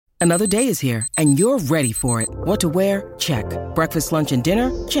Another day is here, and you're ready for it. What to wear? Check. Breakfast, lunch, and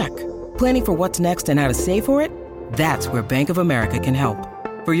dinner? Check. Planning for what's next and how to save for it? That's where Bank of America can help.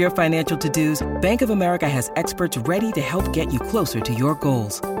 For your financial to-dos, Bank of America has experts ready to help get you closer to your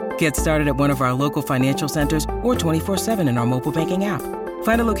goals. Get started at one of our local financial centers or 24/7 in our mobile banking app.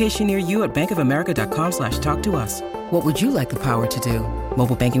 Find a location near you at bankofamerica.com/talktous. What would you like the power to do?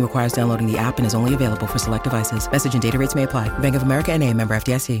 Mobile banking requires downloading the app and is only available for select devices. Message and data rates may apply. Bank of America N.A., member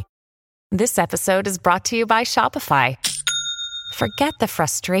FDIC. This episode is brought to you by Shopify. Forget the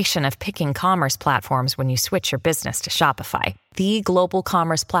frustration of picking commerce platforms when you switch your business to Shopify, the global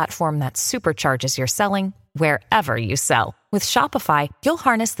commerce platform that supercharges your selling wherever you sell. With Shopify, you'll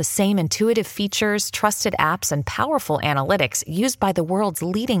harness the same intuitive features, trusted apps, and powerful analytics used by the world's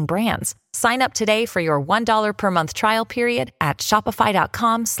leading brands. Sign up today for your $1 per month trial period at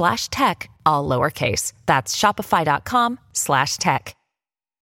shopify.com/tech, all lowercase. That's shopify.com/tech.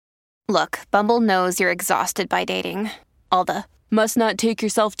 Look, Bumble knows you're exhausted by dating. All the must not take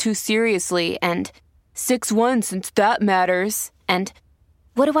yourself too seriously and 6'1" since that matters. And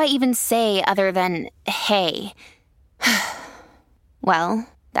what do I even say other than hey? Well,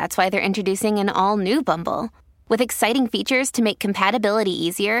 that's why they're introducing an all-new Bumble with exciting features to make compatibility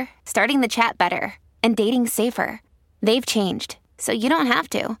easier, starting the chat better, and dating safer. They've changed, so you don't have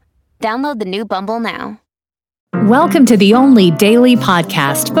to. Download the new Bumble now. Welcome to the only daily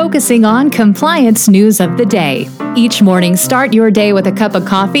podcast focusing on compliance news of the day. Each morning, start your day with a cup of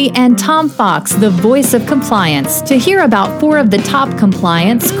coffee and Tom Fox, the voice of compliance, to hear about 4 of the top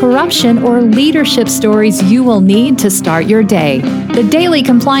compliance, corruption, or leadership stories you will need to start your day. The Daily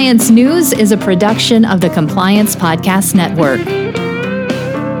Compliance News is a production of the Compliance Podcast Network.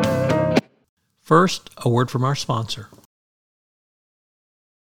 First, a word from our sponsor.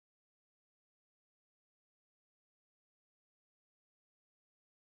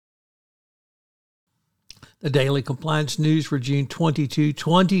 The Daily Compliance News for June 22,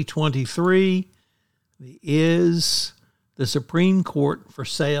 2023 is the Supreme Court for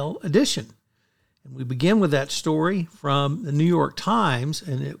Sale edition. And we begin with that story from the New York Times,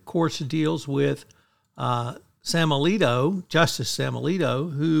 and it, of course, it deals with Justice Sam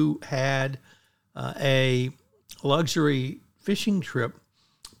Alito, who had a luxury fishing trip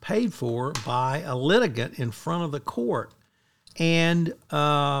paid for by a litigant in front of the court. And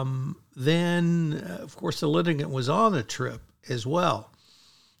then, of course, the litigant was on the trip as well.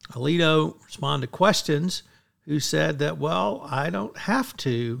 Alito responded to questions who said that, well, I don't have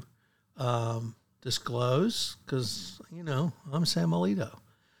to disclose because, I'm Sam Alito.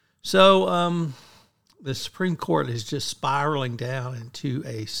 So the Supreme Court is just spiraling down into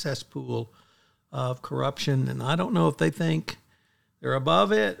a cesspool of corruption. And I don't know if they think they're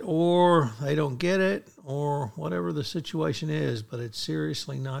above it or they don't get it or whatever the situation is, but it's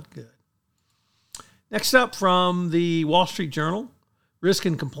seriously not good. Next up from the Wall Street Journal, Risk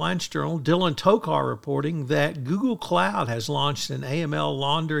and Compliance Journal, Dylan Tokar reporting that Google Cloud has launched an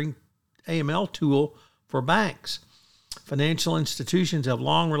AML tool for banks. Financial institutions have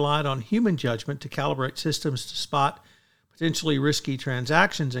long relied on human judgment to calibrate systems to spot potentially risky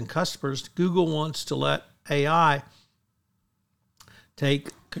transactions and customers. Google wants to let AI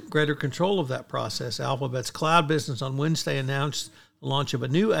take greater control of that process. Alphabet's cloud business on Wednesday announced the launch of a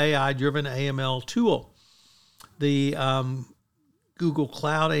new AI-driven AML tool. The Google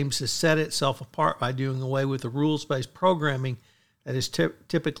Cloud aims to set itself apart by doing away with the rules-based programming that is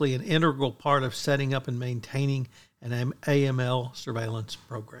typically an integral part of setting up and maintaining an AML surveillance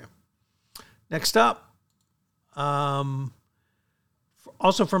program. Next up, also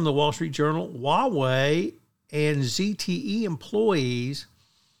from the Wall Street Journal, Huawei and ZTE employees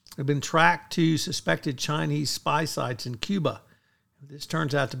have been tracked to suspected Chinese spy sites in Cuba. If this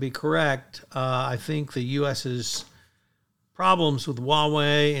turns out to be correct, I think the U.S.'s problems with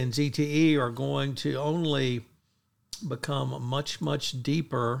Huawei and ZTE are going to only become much, much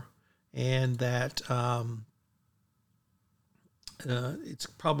deeper, and that it's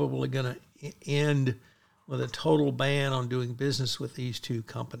probably going to end with a total ban on doing business with these two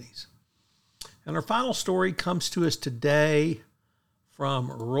companies. And our final story comes to us today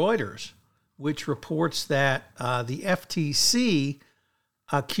from Reuters, which reports that the FTC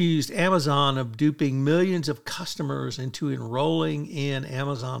accused Amazon of duping millions of customers into enrolling in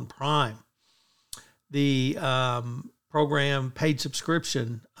Amazon Prime, the program paid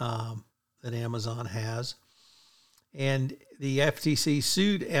subscription that Amazon has. And the FTC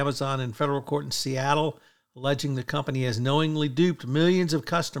sued Amazon in federal court in Seattle, alleging the company has knowingly duped millions of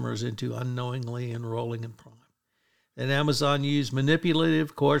customers into unknowingly enrolling in Prime. That Amazon used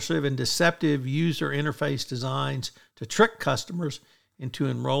manipulative, coercive, and deceptive user interface designs to trick customers into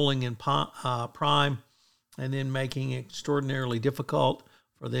enrolling in Prime and then making it extraordinarily difficult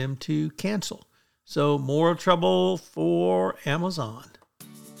for them to cancel. So more trouble for Amazon.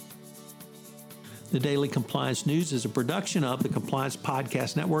 The Daily Compliance News is a production of the Compliance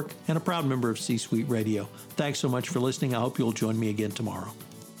Podcast Network and a proud member of C-Suite Radio. Thanks so much for listening. I hope you'll join me again tomorrow.